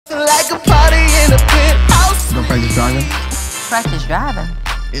driving? Practice driving?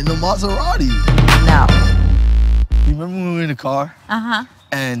 In the Maserati. No. You remember when we were in the car? Uh-huh.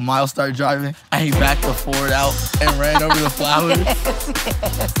 And Miles started driving, and he backed the Ford out and ran over the flowers?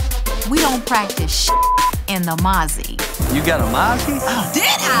 Yes. We don't practice in the Mozzie. You got a Mozzie? Oh,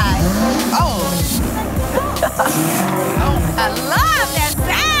 did I? I love that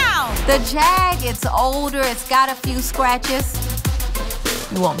sound. The Jag, it's older, it's got a few scratches.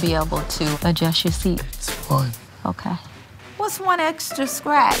 You won't be able to adjust your seat. It's fun. Okay. What's one extra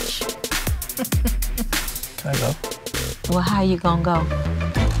scratch? Can I go? Well, how you gonna go?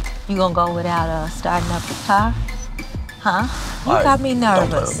 You gonna go without starting up the car? Huh? You got me nervous. Don't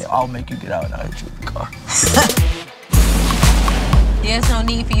play with me. I'll make you get out and I'll hit you with the car. There's no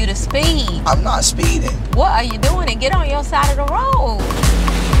need for you to speed. I'm not speeding. What are you doing? And get on your side of the road.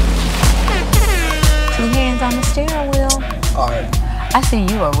 2 hands on the steering wheel. All right. I see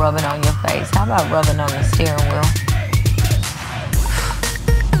you are rubbing on your face. How about rubbing on the steering wheel?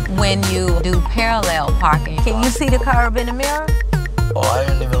 When you do parallel parking, can you see the curb in the mirror? Oh, I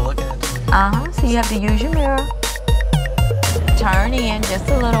didn't even look at it. Uh-huh, so you have to use your mirror. Turn in just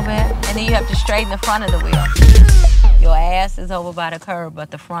a little bit, and then you have to straighten the front of the wheel. Your ass is over by the curb, but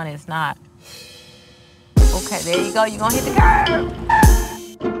the front is not. Okay, there you go, you're gonna hit the curb.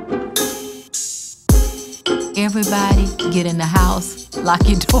 Everybody get in the house, lock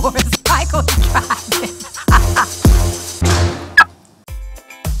your doors, cycle driving.